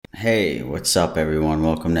Hey, what's up, everyone?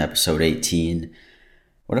 Welcome to episode 18.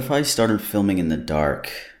 What if I started filming in the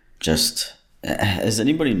dark? Has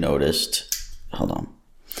anybody noticed? Hold on.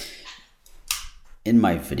 In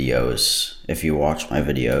my videos, if you watch my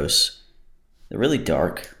videos, they're really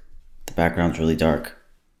dark. The background's really dark.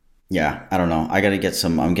 Yeah, I don't know.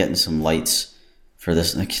 I'm getting some lights for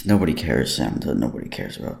this. Like, nobody cares, Sam. Nobody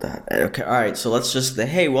cares about that. Okay, all right, so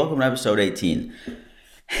hey, welcome to episode 18.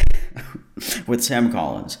 With Sam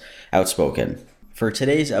Collins, Outspoken. For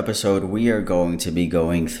today's episode, we are going to be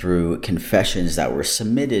going through confessions that were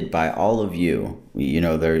submitted by all of you.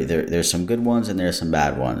 There's some good ones and there's some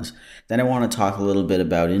bad ones. Then I want to talk a little bit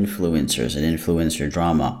about influencers and influencer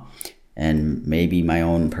drama, and maybe my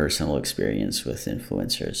own personal experience with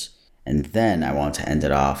influencers. And then I want to end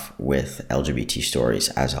it off with LGBT stories,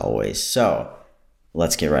 as always. So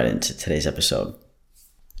let's get right into today's episode.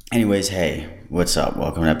 Anyways, hey, what's up?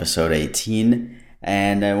 Welcome to episode 18.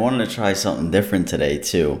 And I wanted to try something different today,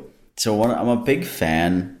 too. So I'm a big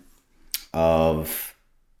fan of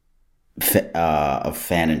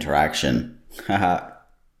fan interaction.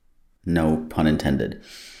 No pun intended.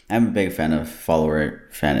 I'm a big fan of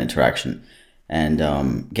follower-fan interaction.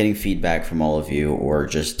 And getting feedback from all of you, or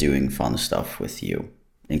just doing fun stuff with you,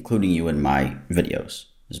 including you in my videos.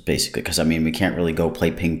 Is basically, because we can't really go play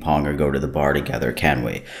ping pong or go to the bar together, can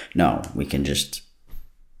we? No, I can just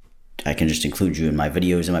include you in my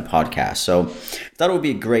videos and my podcast. So I thought it would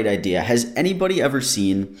be a great idea. Has anybody ever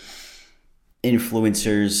seen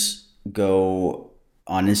influencers go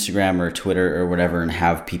on Instagram or Twitter or whatever and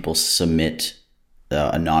have people submit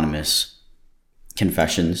anonymous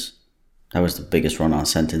confessions? That was the biggest run-on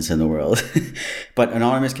sentence in the world. But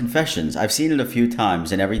anonymous confessions, I've seen it a few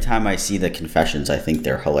times, and every time I see the confessions, I think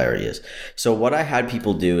they're hilarious. So what I had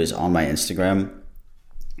people do is on my Instagram,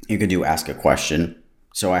 you could do ask a question.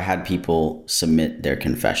 So I had people submit their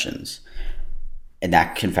confessions. And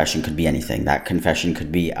that confession could be anything. That confession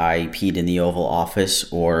could be I peed in the Oval Office,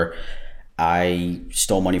 or I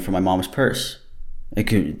stole money from my mom's purse. There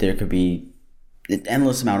could be an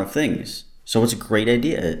endless amount of things. So it's a great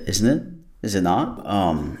idea, isn't it? Is it not?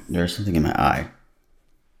 There's something in my eye.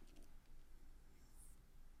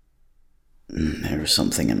 There's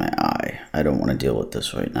something in my eye. I don't want to deal with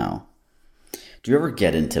this right now. Do you ever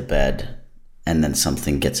get into bed and then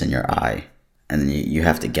something gets in your eye and then you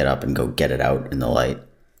have to get up and go get it out in the light?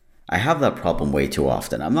 I have that problem way too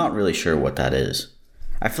often. I'm not really sure what that is.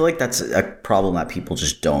 I feel like that's a problem that people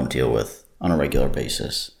just don't deal with on a regular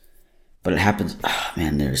basis. But it happens. Oh,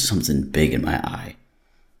 man, there's something big in my eye.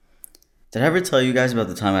 Did I ever tell you guys about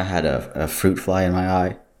the time I had a fruit fly in my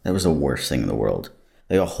eye? That was the worst thing in the world.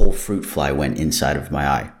 Like, a whole fruit fly went inside of my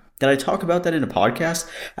eye. Did I talk about that in a podcast?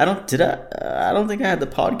 I don't think I had the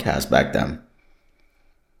podcast back then.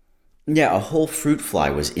 Yeah, a whole fruit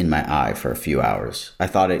fly was in my eye for a few hours. I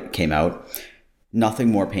thought it came out.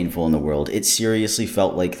 Nothing more painful in the world. It seriously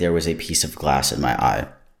felt like there was a piece of glass in my eye,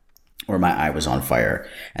 or my eye was on fire.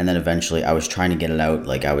 And then eventually I was trying to get it out.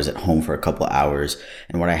 Like, I was at home for a couple of hours,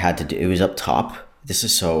 and what I had to do, it was up top.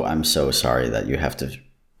 I'm so sorry that you have to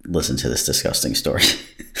listen to this disgusting story.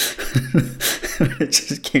 It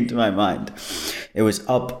just came to my mind. It was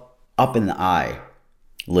up in the eye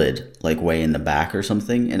lid, like way in the back or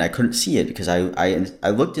something, and I couldn't see it because I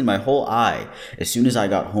looked in my whole eye as soon as I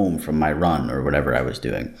got home from my run or whatever I was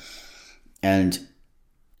doing. And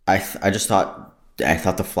I thought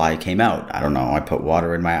the fly came out. I don't know. I put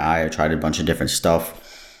water in my eye. I tried a bunch of different stuff.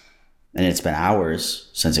 And it's been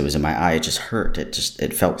hours since it was in my eye. It just hurt.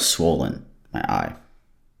 It felt swollen, my eye.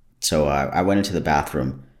 So I went into the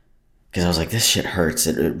bathroom because I was like, this shit hurts.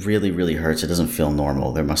 It really, really hurts. It doesn't feel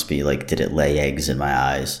normal. There must be, did it lay eggs in my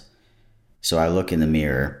eyes? So I look in the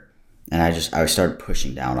mirror and I started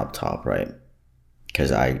pushing down up top, right?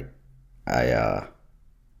 Because I don't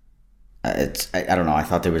know. I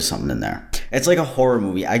thought there was something in there. It's like a horror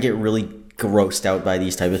movie. I get really grossed out by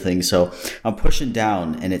these type of things. So I'm pushing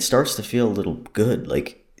down and it starts to feel a little good.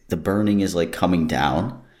 Like, the burning is coming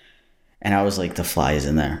down. And I was like, the fly is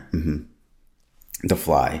in there. Mm-hmm. The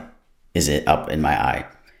fly is it up in my eye.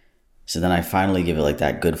 So then I finally give it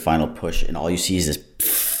that good final push, and all you see is this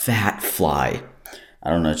fat fly.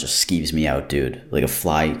 I don't know. It just skeeves me out, dude. Like a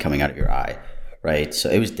fly coming out of your eye. Right, so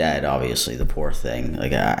it was dead, obviously, the poor thing.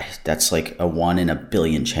 That's like a 1 in a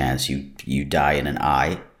billion chance you die in an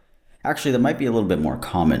eye. Actually, that might be a little bit more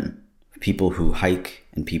common. People who hike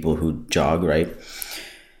and people who jog, right?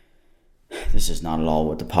 This is not at all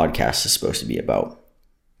what the podcast is supposed to be about.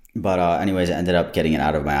 But anyways, I ended up getting it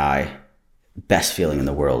out of my eye. Best feeling in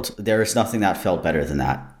the world. There is nothing that felt better than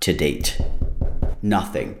that to date.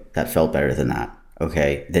 Nothing that felt better than that,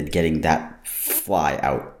 okay? Than getting that fly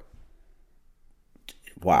out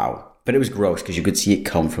wow. But it was gross because you could see it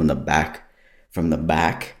come from the back,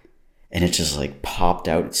 and it just like popped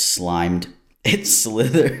out. It slimed. It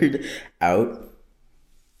slithered out.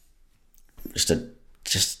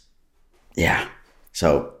 Yeah.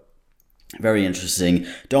 So, very interesting.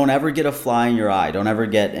 Don't ever get a fly in your eye. Don't ever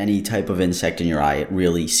get any type of insect in your eye. It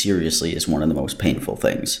really, seriously, is one of the most painful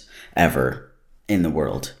things ever in the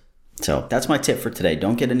world. So, that's my tip for today.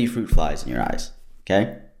 Don't get any fruit flies in your eyes.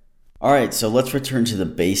 Okay? All right, so let's return to the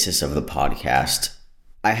basis of the podcast.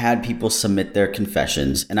 I had people submit their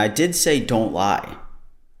confessions, and I did say don't lie.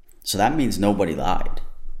 So that means nobody lied.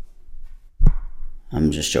 I'm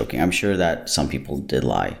just joking. I'm sure that some people did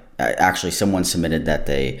lie. Actually, someone submitted that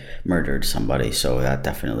they murdered somebody, so that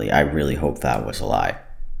definitely, I really hope that was a lie.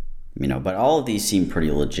 But all of these seem pretty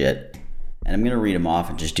legit. And I'm going to read them off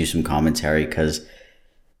and just do some commentary because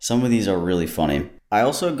some of these are really funny. I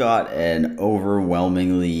also got an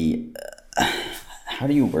overwhelmingly, how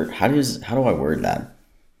do I word that?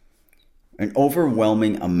 An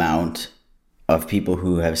overwhelming amount of people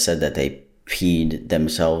who have said that they peed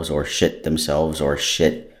themselves or shit themselves or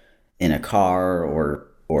shit in a car or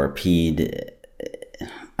peed,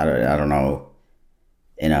 I don't know,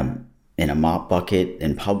 in a mop bucket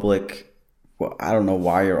in public. Well, I don't know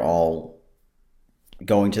why you're all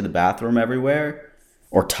going to the bathroom everywhere.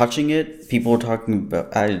 Or touching it. People are talking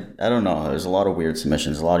about, I don't know. There's a lot of weird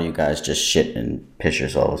submissions. A lot of you guys just shit and piss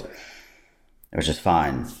yourselves. Which is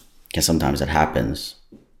fine. Because sometimes it happens.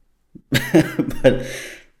 But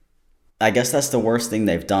I guess that's the worst thing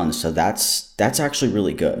they've done. So that's actually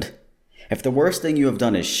really good. If the worst thing you have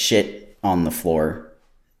done is shit on the floor,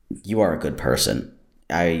 you are a good person.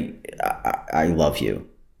 I love you.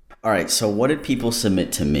 All right. So what did people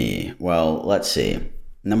submit to me? Well, let's see.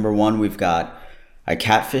 Number one, we've got, I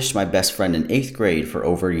catfished my best friend in 8th grade for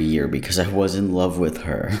over a year because I was in love with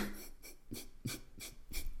her.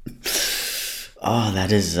 Oh,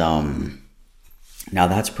 that is, now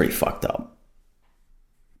that's pretty fucked up.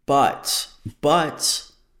 But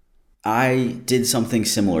I did something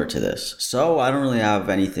similar to this. So I don't really have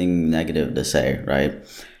anything negative to say, right?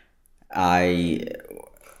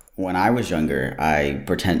 When I was younger,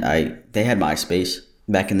 they had MySpace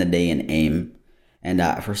back in the day in AIM. And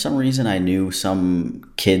for some reason, I knew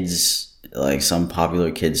some kids, like some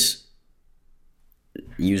popular kids'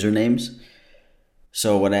 usernames.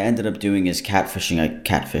 So what I ended up doing is catfishing. I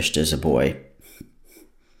catfished as a boy.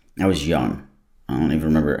 I was young. I don't even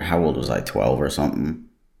remember. How old was I? 12 or something?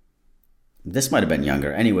 This might have been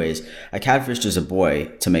younger. Anyways, I catfished as a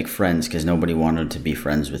boy to make friends because nobody wanted to be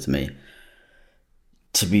friends with me.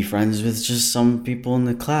 To be friends with just some people in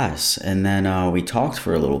the class. And then we talked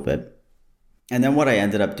for a little bit. And then what I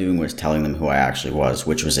ended up doing was telling them who I actually was,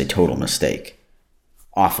 which was a total mistake.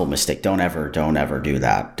 Awful mistake. Don't ever do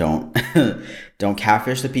that. Don't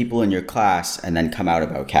catfish the people in your class and then come out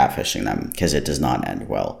about catfishing them because it does not end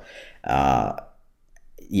well.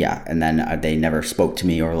 Yeah, and then they never spoke to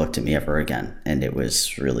me or looked at me ever again. And it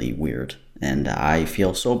was really weird. And I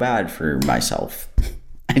feel so bad for myself.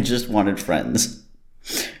 I just wanted friends.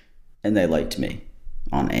 And they liked me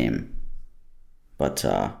on AIM. But,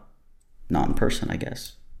 not in person, I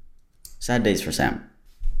guess. Sad days for Sam.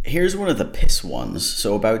 Here's one of the piss ones.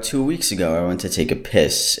 So about 2 weeks ago, I went to take a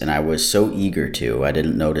piss, and I was so eager to, I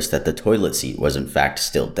didn't notice that the toilet seat was in fact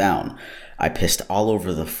still down. I pissed all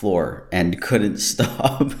over the floor and couldn't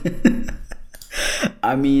stop.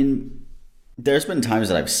 I mean, there's been times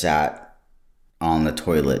that I've sat on the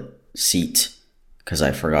toilet seat because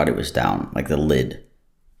I forgot it was down, like the lid.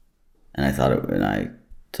 And I thought but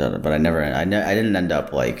I didn't end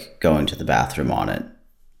up like going to the bathroom on it,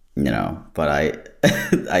 but I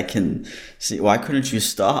can see, why couldn't you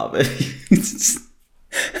stop?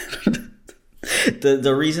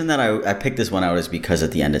 The reason that I picked this one out is because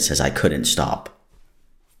at the end it says I couldn't stop.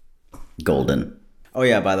 Golden. Oh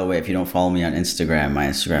yeah, by the way, if you don't follow me on Instagram, my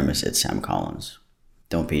Instagram is @SamCollins.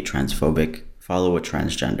 Don't be transphobic. Follow a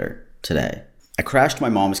transgender today. I crashed my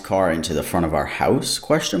mom's car into the front of our house, ?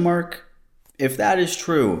 If that is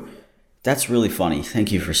true, that's really funny.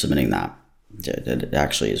 Thank you for submitting that. It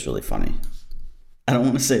actually is really funny. I don't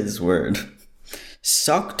want to say this word.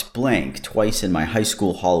 Sucked blank twice in my high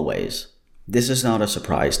school hallways. This is not a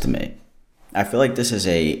surprise to me. I feel like this is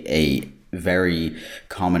a very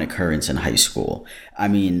common occurrence in high school. I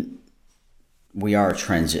mean,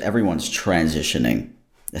 everyone's transitioning,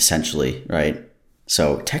 essentially, right?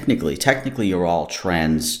 So technically you're all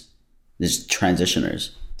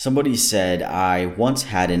transitioners. Somebody said, I once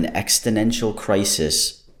had an existential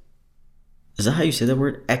crisis. Is that how you say that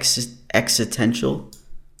word? Existential?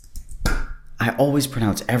 I always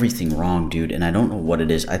pronounce everything wrong, dude, and I don't know what it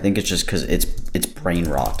is. I think it's just because it's It's brain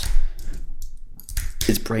rot.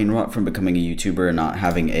 It's brain rot from becoming a YouTuber and not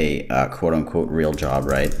having a quote unquote real job,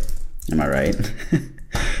 right? Am I right?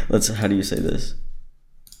 How do you say this?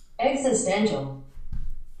 Existential.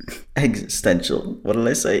 Existential. What did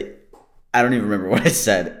I say? I don't even remember what I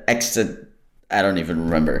said. I don't even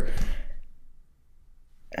remember.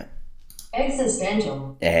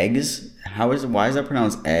 Existential. Eggs? Why is that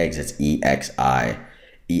pronounced eggs? It's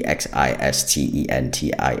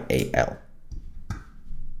EXISTENTIAL.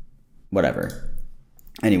 Whatever.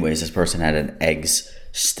 Anyways, this person had an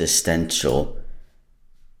existential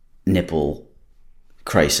nipple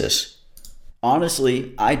crisis.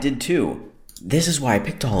 Honestly, I did too. This is why I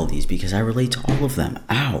picked all of these, because I relate to all of them.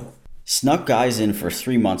 Ow. Snuck guys in for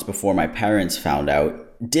 3 months before my parents found out.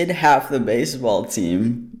 Did half the baseball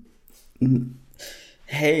team.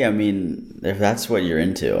 Hey, I mean, if that's what you're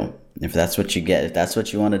into, if that's what you get, if that's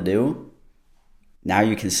what you want to do, now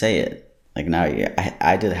you can say it. Like now,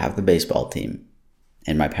 I did half the baseball team,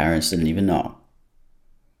 and my parents didn't even know.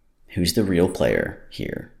 Who's the real player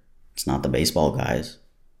here? It's not the baseball guys.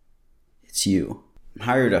 It's you.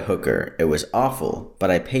 Hired a hooker. It was awful,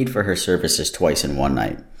 but I paid for her services twice in one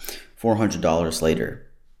night. $400 later.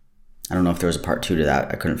 I don't know if there was a part 2 to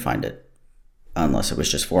that. I couldn't find it. Unless it was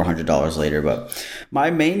just $400 later. But my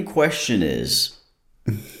main question is,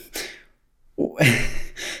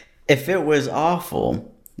 if it was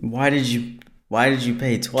awful, why did you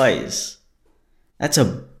pay twice? That's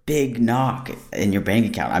a big knock in your bank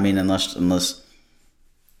account. I mean, unless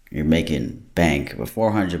you're making bank, but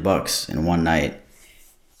 $400 in one night.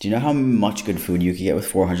 Do you know how much good food you could get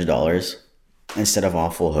with $400 instead of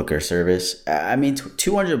awful hooker service? I mean,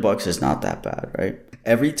 $200 is not that bad, right?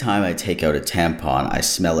 Every time I take out a tampon, I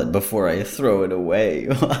smell it before I throw it away.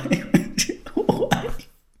 Why?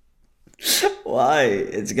 Why?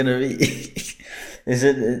 It's gonna be.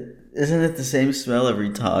 Isn't it the same smell every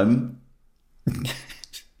time?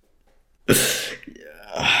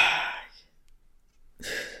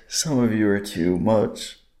 Some of you are too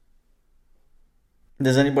much.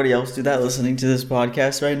 Does anybody else do that listening to this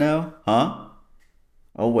podcast right now? Huh?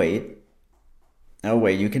 Oh, wait.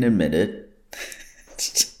 You can admit it.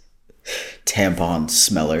 Tampon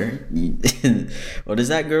smeller. What is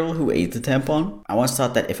that girl who ate the tampon? I once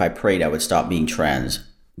thought that if I prayed I would stop being trans,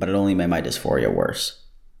 but it only made my dysphoria worse.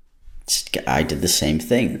 I did the same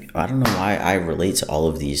thing. I don't know why I relate to all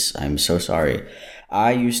of these. I'm so sorry.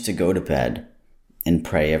 I used to go to bed and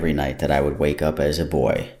pray every night that I would wake up as a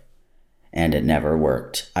boy, and it never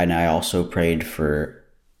worked. And I also prayed for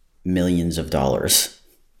millions of dollars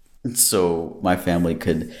so my family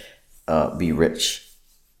could be rich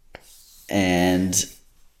and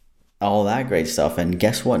all that great stuff. And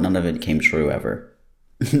guess what? None of it came true ever.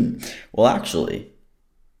 Well, actually,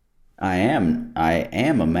 I am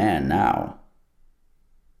a man now,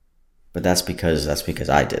 but that's because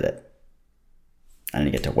I did it. I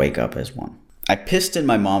didn't get to wake up as one. I pissed in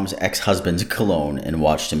my mom's ex-husband's cologne and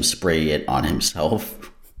watched him spray it on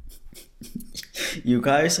himself. You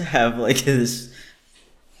guys have like this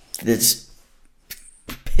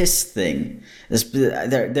piss thing.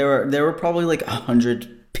 There were probably like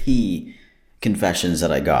 100 pee confessions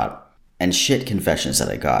that I got and shit confessions that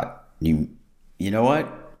I got. You know what?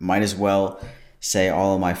 Might as well say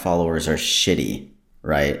all of my followers are shitty,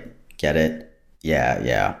 right? Get it?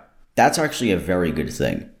 Yeah. That's actually a very good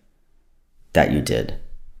thing that you did.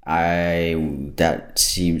 That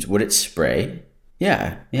seems, would it spray?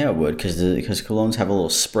 Yeah, it would, because colognes have a little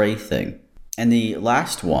spray thing. And the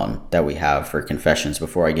last one that we have for confessions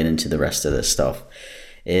before I get into the rest of this stuff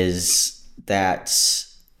is that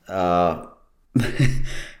I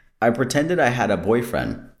pretended I had a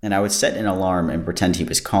boyfriend, and I would set an alarm and pretend he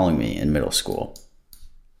was calling me in middle school.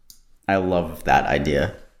 I love that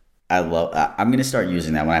idea. I'm going to start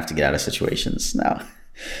using that when I have to get out of situations now.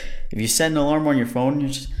 If you set an alarm on your phone, you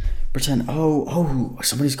just pretend, oh,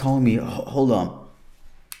 somebody's calling me. Hold on.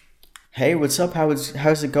 Hey, what's up?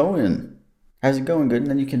 How's it going? How's it going? Good. And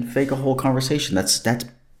then you can fake a whole conversation. That's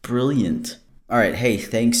brilliant. All right. Hey,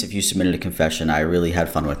 thanks if you submitted a confession. I really had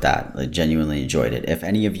fun with that. I genuinely enjoyed it. If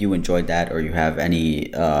any of you enjoyed that, or you have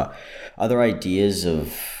any other ideas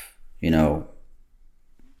of,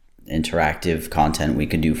 interactive content we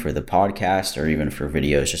could do for the podcast or even for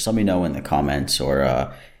videos, just let me know in the comments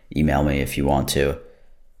or email me if you want to.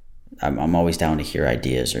 I'm always down to hear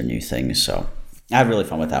ideas or new things. So I had really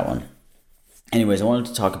fun with that one. Anyways, I wanted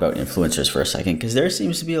to talk about influencers for a second, because there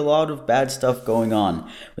seems to be a lot of bad stuff going on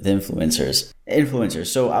with influencers.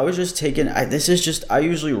 So I was just I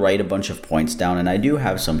usually write a bunch of points down, and I do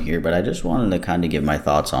have some here, but I just wanted to kind of give my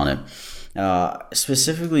thoughts on it.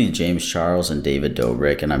 Specifically James Charles and David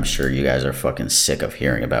Dobrik, and I'm sure you guys are fucking sick of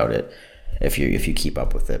hearing about it if you keep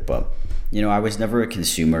up with it. But I was never a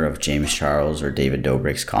consumer of James Charles or David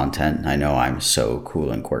Dobrik's content. I know I'm so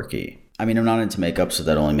cool and quirky. I mean, I'm not into makeup, so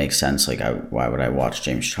that only makes sense. Like, why would I watch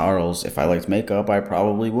James Charles? If I liked makeup, I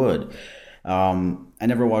probably would. I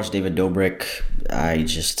never watched David Dobrik. I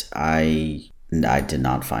did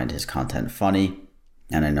not find his content funny,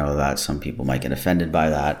 and I know that some people might get offended by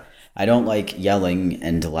that. I don't like yelling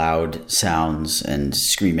and loud sounds and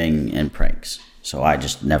screaming and pranks, so I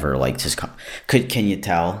just never liked his Can you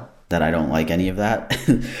tell that I don't like any of that?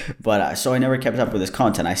 But so I never kept up with his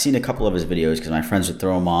content. I seen a couple of his videos because my friends would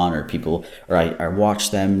throw them on, or I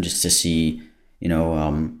watched them just to see,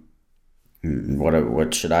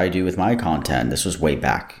 what should I do with my content. This was way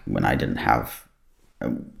back when I didn't have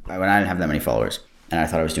that many followers, and I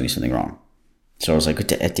thought I was doing something wrong. So I was like,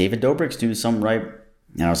 David Dobrik's doing something right,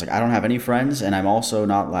 and I was like, I don't have any friends, and I'm also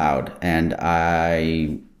not loud, and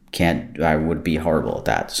I would be horrible at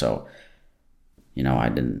that. So I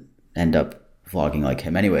didn't end up vlogging like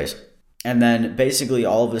him anyways. And then basically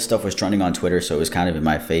all of this stuff was trending on Twitter, so it was kind of in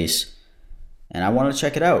my face, and I wanted to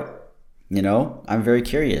check it out. I'm very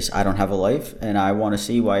curious. I don't have a life, and I want to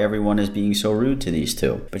see why everyone is being so rude to these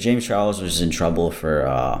two. But James Charles was in trouble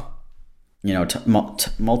for,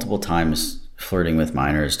 multiple times flirting with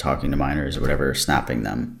minors, talking to minors or whatever, snapping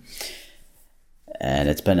them. And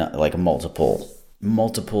it's been like a multiple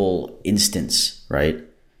instance, right?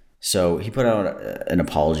 So he put out an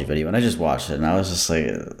apology video, and I just watched it, and I was just like,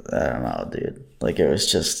 I don't know, dude. Like, it was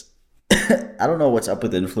just... I don't know what's up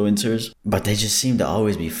with influencers, but they just seem to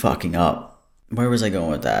always be fucking up. Where was I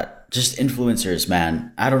going with that? Just influencers,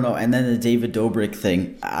 man. I don't know. And then the David Dobrik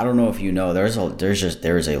thing. I don't know if you know. There is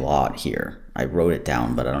a lot here. I wrote it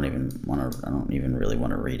down, but I don't even really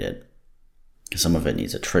want to read it. Some of it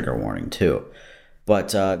needs a trigger warning too. But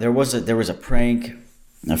there was a prank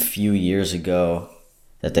a few years ago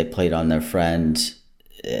that they played on their friend.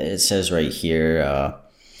 It says right here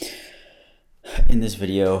in this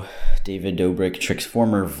video, David Dobrik tricks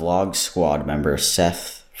former Vlog Squad member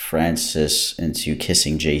Seth Francis into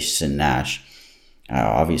kissing Jason Nash.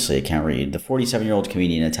 Obviously, I can't read. The 47-year-old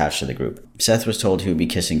comedian attached to the group. Seth was told he would be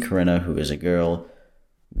kissing Corinna, who is a girl,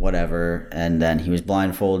 whatever, and then he was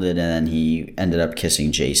blindfolded, and then he ended up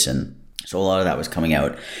kissing Jason. So a lot of that was coming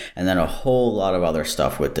out. And then a whole lot of other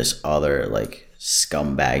stuff with this other,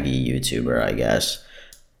 scumbaggy YouTuber, I guess,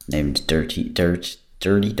 named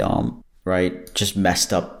Dirty Dom, right? Just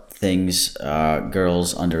messed up things,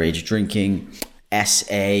 girls underage drinking,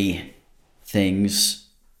 SA things,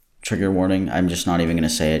 trigger warning. I'm just not even going to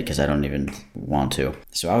say it because I don't even want to.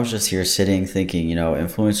 So I was just here sitting thinking,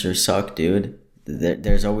 influencers suck, dude.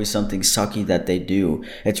 There's always something sucky that they do.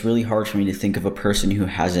 It's really hard for me to think of a person who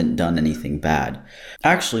hasn't done anything bad.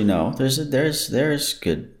 Actually, no, there's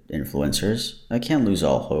good influencers. I can't lose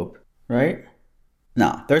all hope, right?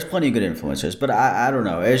 No, there's plenty of good influencers, but I don't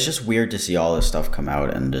know. It's just weird to see all this stuff come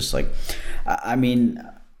out, and just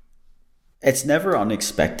it's never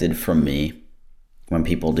unexpected from me when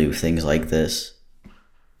people do things like this,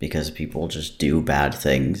 because people just do bad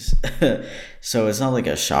things. So it's not like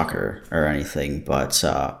a shocker or anything, but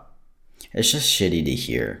it's just shitty to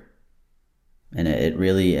hear. And it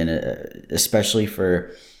really, especially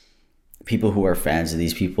for people who are fans of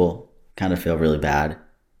these people, kind of feel really bad.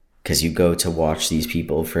 Because you go to watch these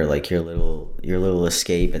people for your little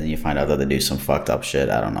escape, and then you find out that they do some fucked up shit.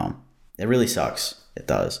 I don't know. It really sucks. It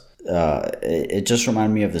does. It just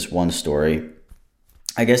reminded me of this one story.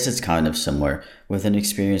 I guess it's kind of similar with an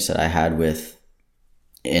experience that I had with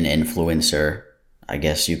an influencer. I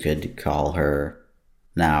guess you could call her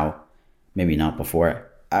now. Maybe not before.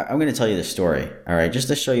 I'm going to tell you the story, all right, just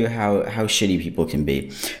to show you how shitty people can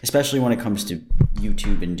be, especially when it comes to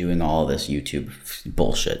YouTube and doing all this YouTube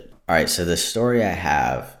bullshit. All right, so the story I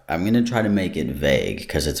have, I'm going to try to make it vague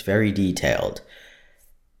because it's very detailed.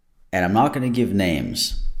 And I'm not going to give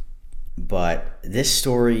names, but this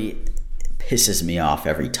story pisses me off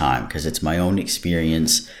every time because it's my own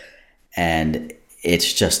experience, and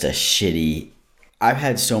it's just I've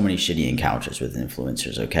had so many shitty encounters with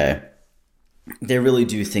influencers, okay? They really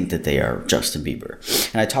do think that they are Justin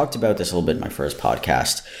Bieber. And I talked about this a little bit in my first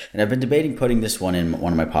podcast, and I've been debating putting this one in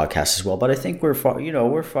one of my podcasts as well, but I think we're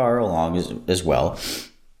far along as well.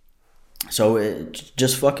 So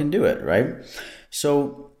just fucking do it, right?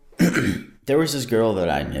 So there was this girl that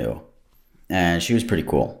I knew, and she was pretty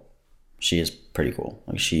cool. She is pretty cool.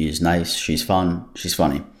 She's nice, she's fun, she's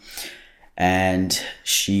funny. And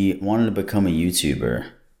she wanted to become a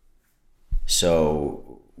YouTuber.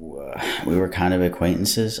 So we were kind of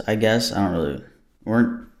acquaintances, I guess.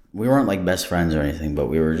 Weren't we weren't like best friends or anything, but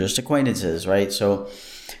we were just acquaintances, right? So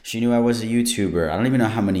she knew I was a YouTuber. I don't even know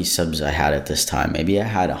how many subs I had at this time. Maybe I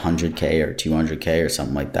had 100K or 200K or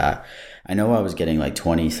something like that. I know I was getting like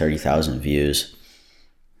 20, 30,000 views,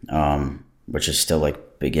 which is still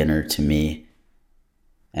like beginner to me.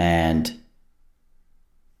 And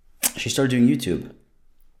she started doing YouTube.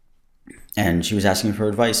 And she was asking for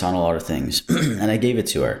advice on a lot of things. And I gave it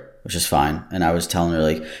to her, which is fine. And I was telling her,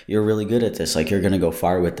 like, you're really good at this. Like, you're going to go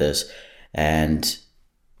far with this. And,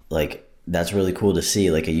 like, that's really cool to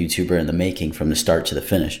see, like, a YouTuber in the making from the start to the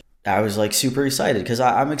finish. I was, like, super excited because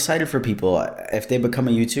I'm excited for people. If they become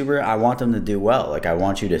a YouTuber, I want them to do well. Like, I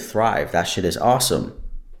want you to thrive. That shit is awesome.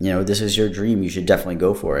 You know, this is your dream. You should definitely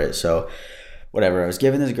go for it. So, whatever. I was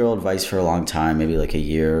giving this girl advice for a long time, maybe like a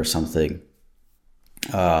year or something.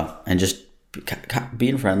 And just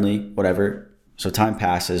being friendly, whatever. So time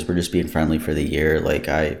passes, we're just being friendly for the year. Like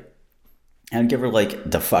I didn't give her like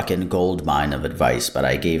the fucking gold mine of advice, but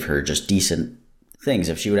I gave her just decent things.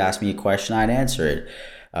 If she would ask me a question, I'd answer it.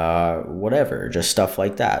 Whatever, just stuff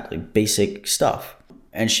like that, like basic stuff.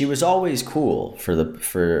 And she was always cool for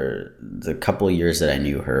the couple of years that I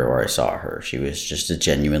knew her or I saw her. She was just a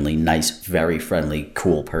genuinely nice, very friendly,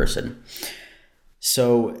 cool person.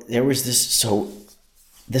 So there was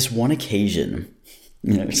this one occasion,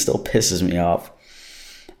 you know, it still pisses me off.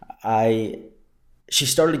 She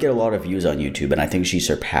started to get a lot of views on YouTube, and I think she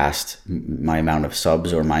surpassed my amount of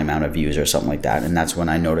subs or my amount of views or something like that. And that's when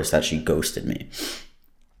I noticed that she ghosted me.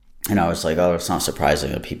 And I was like, oh, it's not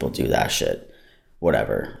surprising that people do that shit.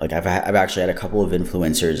 Whatever. Like I've actually had a couple of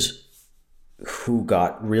influencers who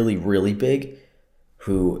got really, really big,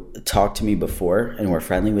 who talked to me before and were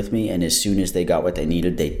friendly with me, and as soon as they got what they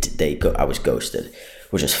needed, I was ghosted,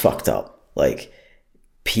 which is fucked up. Like,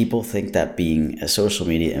 people think that being a social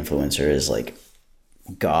media influencer is like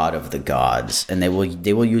god of the gods, and they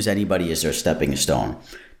will use anybody as their stepping stone.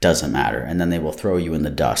 Doesn't matter, and then they will throw you in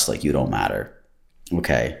the dust like you don't matter.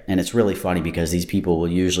 Okay, and it's really funny because these people will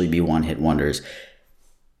usually be one-hit wonders.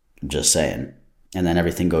 I'm just saying, and then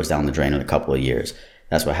everything goes down the drain in a couple of years.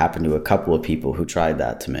 That's what happened to a couple of people who tried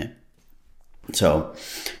that to me. So,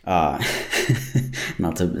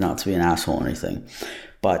 not to be an asshole or anything,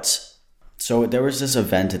 but so there was this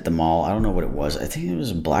event at the mall. I don't know what it was. I think it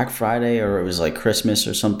was Black Friday or it was like Christmas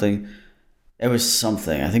or something. It was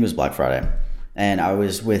something. I think it was Black Friday, and I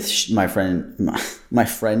was with my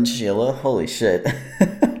friend Sheila. Holy shit,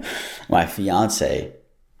 my fiance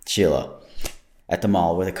Sheila, at the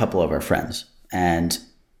mall with a couple of our friends, and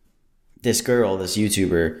this girl, this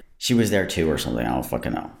YouTuber, she was there too or something. I don't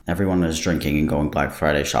fucking know. Everyone was drinking and going Black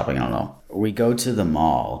Friday shopping. I don't know. We go to the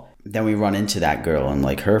mall. Then we run into that girl and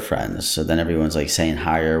like her friends. So then everyone's like saying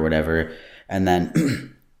hi or whatever. And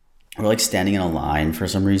then we're like standing in a line for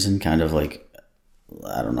some reason. Kind of like,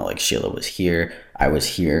 I don't know, like Sheila was here. I was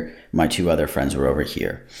here. My two other friends were over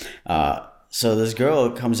here. So this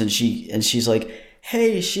girl comes and she's like,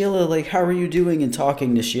 hey Sheila, like how are you doing, and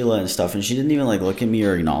talking to Sheila and stuff, and she didn't even like look at me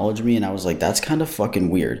or acknowledge me, and I was like, that's kind of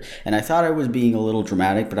fucking weird. And I thought I was being a little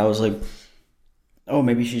dramatic, but I was like, oh,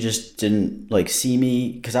 maybe she just didn't like see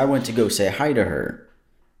me, because I went to go say hi to her,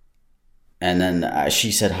 and then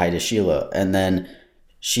she said hi to Sheila, and then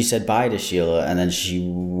she said bye to Sheila, and then she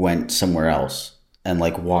went somewhere else and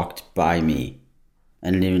like walked by me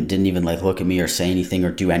and didn't even like look at me or say anything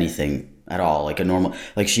or do anything at all, like a normal,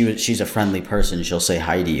 like she's a friendly person, she'll say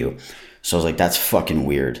hi to you. So I was like, that's fucking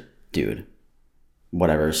weird, dude.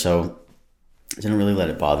 Whatever. So I didn't really let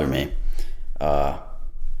it bother me,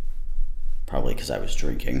 probably because I was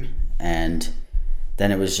drinking. And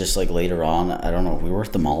then it was just like later on, I don't know, we were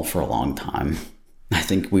at the mall for a long time. I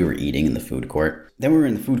think we were eating in the food court. Then we were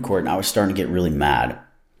in the food court and I was starting to get really mad.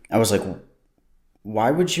 I was like,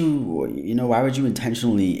 why would you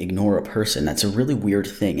intentionally ignore a person? That's a really weird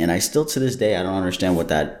thing. And I still, to this day, I don't understand what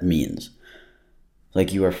that means.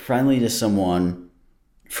 Like, you are friendly to someone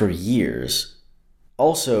for years.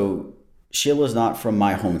 Also, Sheila's not from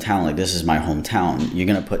my hometown. Like, this is my hometown. You're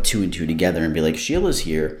going to put two and two together and be like, Sheila's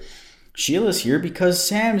here. Sheila's here because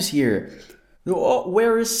Sam's here. Oh,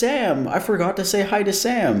 where is Sam? I forgot to say hi to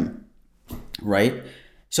Sam. Right?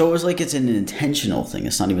 So it was like it's an intentional thing.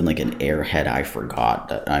 It's not even like an airhead, I forgot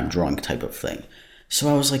that I'm drunk type of thing. So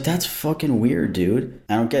I was like, that's fucking weird, dude.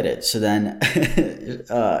 I don't get it. So then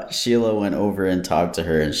Sheila went over and talked to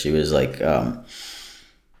her, and she was like,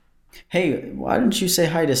 hey, why didn't you say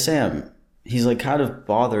hi to Sam? He's like kind of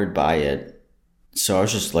bothered by it. So I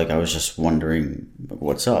was just wondering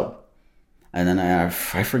what's up. And then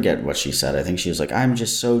I forget what she said. I think she was like, I'm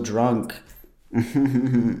just so drunk.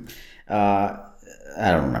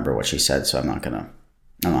 I don't remember what she said, so I'm not gonna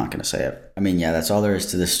I'm not going to say it. I mean, yeah, that's all there is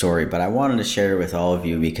to this story, but I wanted to share it with all of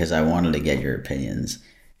you because I wanted to get your opinions.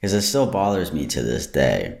 Because it still bothers me to this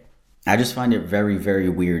day. I just find it very, very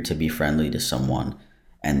weird to be friendly to someone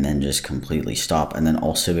and then just completely stop and then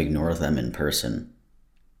also ignore them in person.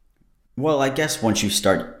 Well, I guess once you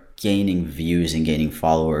start gaining views and gaining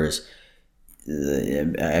followers,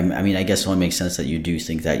 I mean, I guess it only makes sense that you do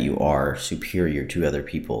think that you are superior to other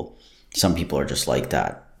people. Some people are just like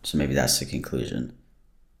that. So maybe that's the conclusion.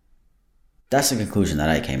 That's the conclusion that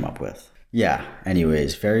I came up with. Yeah,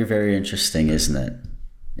 anyways, very, very interesting, isn't it?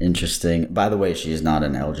 Interesting. By the way, she is not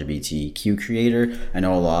an LGBTQ creator. I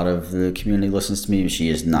know a lot of the community listens to me, but she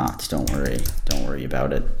is not. Don't worry. Don't worry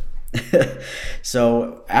about it.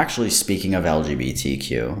 So, actually, speaking of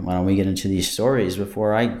LGBTQ, why don't we get into these stories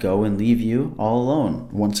before I go and leave you all alone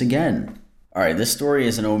once again? All right, this story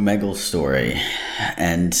is an Omegle story.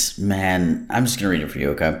 And man, I'm just going to read it for you,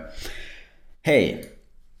 okay? Hey.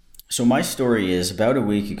 So my story is about a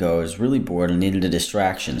week ago, I was really bored and needed a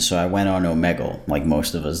distraction, so I went on Omegle, like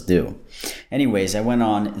most of us do. Anyways, I went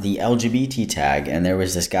on the LGBT tag, and there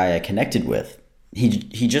was this guy I connected with. He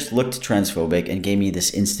just looked transphobic and gave me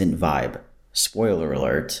this instant vibe. Spoiler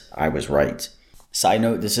alert, I was right. Side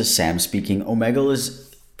note, this is Sam speaking. Omegle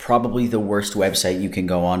is probably the worst website you can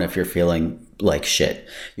go on if you're feeling like shit.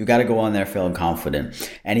 You gotta go on there feeling confident.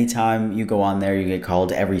 Anytime you go on there, you get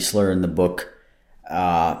called every slur in the book,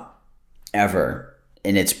 ever,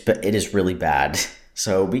 and it is really bad.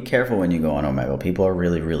 So be careful when you go on Omegle. People are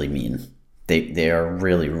really, really mean. They are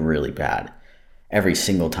really, really bad. Every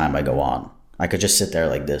single time I go on, I could just sit there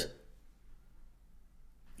like this,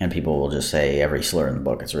 and people will just say every slur in the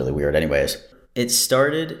book. It's really weird. Anyways, it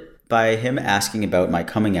started by him asking about my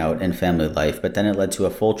coming out and family life, but then it led to a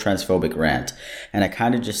full transphobic rant, and I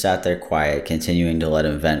kind of just sat there quiet, continuing to let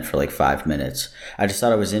him vent for like 5 minutes. I just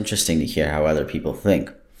thought it was interesting to hear how other people think.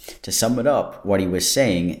 To sum it up, what he was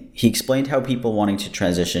saying, he explained how people wanting to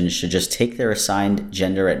transition should just take their assigned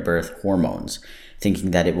gender at birth hormones,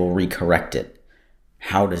 thinking that it will recorrect it.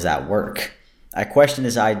 How does that work? I questioned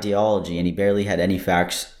his ideology, and he barely had any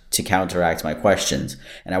facts to counteract my questions,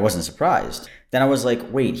 and I wasn't surprised. Then I was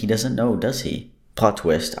like, wait, he doesn't know, does he? Plot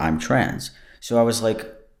twist, I'm trans. So I was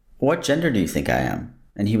like, what gender do you think I am?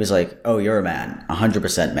 And he was like, oh, you're a man,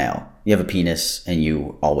 100% male. You have a penis, and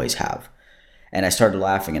you always have. And I started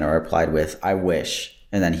laughing, and I replied with, I wish.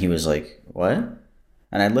 And then he was like, what?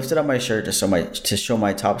 And I lifted up my shirt to show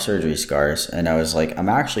my top surgery scars, and I was like, I'm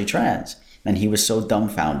actually trans. And he was so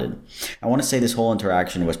dumbfounded. I want to say this whole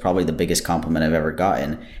interaction was probably the biggest compliment I've ever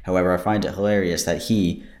gotten. However, I find it hilarious that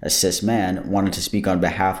he, a cis man, wanted to speak on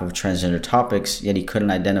behalf of transgender topics, yet he couldn't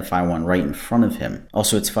identify one right in front of him.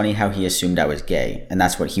 Also, it's funny how he assumed I was gay, and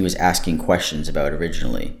that's what he was asking questions about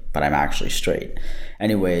originally, but I'm actually straight.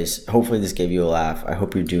 Anyways, hopefully this gave you a laugh. I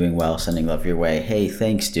hope you're doing well, sending love your way. Hey,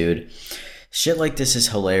 thanks, dude. Shit like this is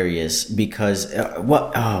hilarious because,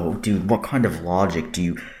 what kind of logic do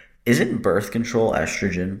you... Isn't birth control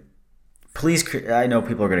estrogen? Please, I know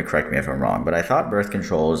people are going to correct me if I'm wrong, but I thought birth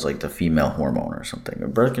control is like the female hormone or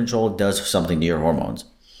something. Birth control does something to your hormones.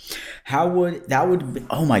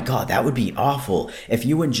 Oh my God, that would be awful. If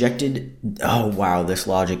you injected, oh wow, this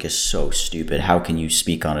logic is so stupid. How can you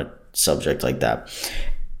speak on a subject like that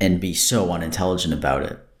and be so unintelligent about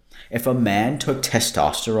it? If a man took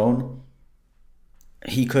testosterone,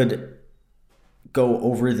 he could go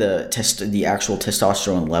over the actual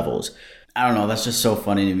testosterone levels. I don't know, that's just so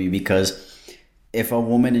funny to me because if a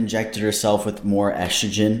woman injected herself with more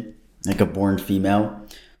estrogen, like a born female,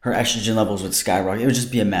 her estrogen levels would skyrocket. It would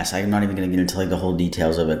just be a mess. I'm not even going to get into like the whole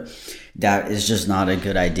details of it. That is just not a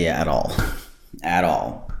good idea at all. At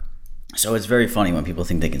all. So it's very funny when people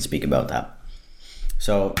think they can speak about that.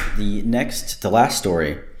 So the last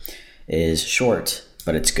story is short,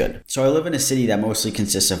 but it's good. So I live in a city that mostly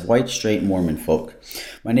consists of white, straight Mormon folk.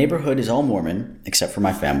 My neighborhood is all Mormon, except for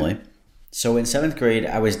my family. So in 7th grade,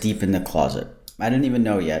 I was deep in the closet. I didn't even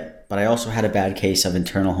know yet, but I also had a bad case of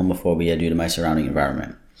internal homophobia due to my surrounding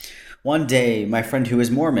environment. One day, my friend who is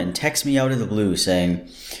Mormon texts me out of the blue saying,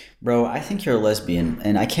 bro, I think you're a lesbian,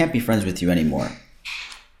 and I can't be friends with you anymore.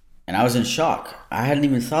 And I was in shock. I hadn't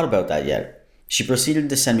even thought about that yet. She proceeded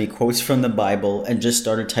to send me quotes from the Bible and just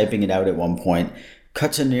started typing it out at one point.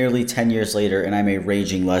 Cut to nearly 10 years later, and I'm a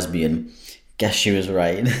raging lesbian. Guess she was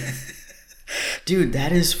right. Dude,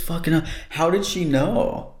 that is fucking... How did she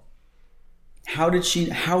know?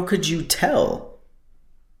 How could you tell?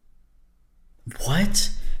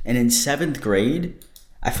 What? And in 7th grade?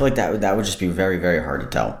 I feel like that would just be very, very hard to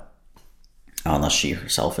tell. Unless she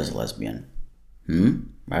herself is a lesbian.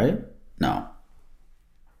 Right? No,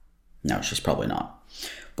 she's probably not.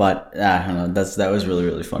 But I don't know. That was really,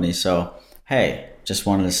 really funny. So hey, just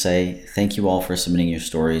wanted to say thank you all for submitting your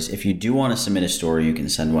stories. If you do want to submit a story, you can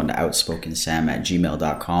send one to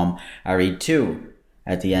outspokensam@gmail.com. I read two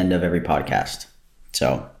at the end of every podcast.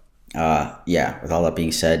 So yeah, with all that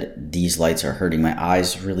being said, these lights are hurting my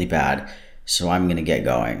eyes really bad. So I'm going to get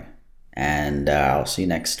going. And I'll see you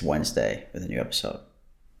next Wednesday with a new episode.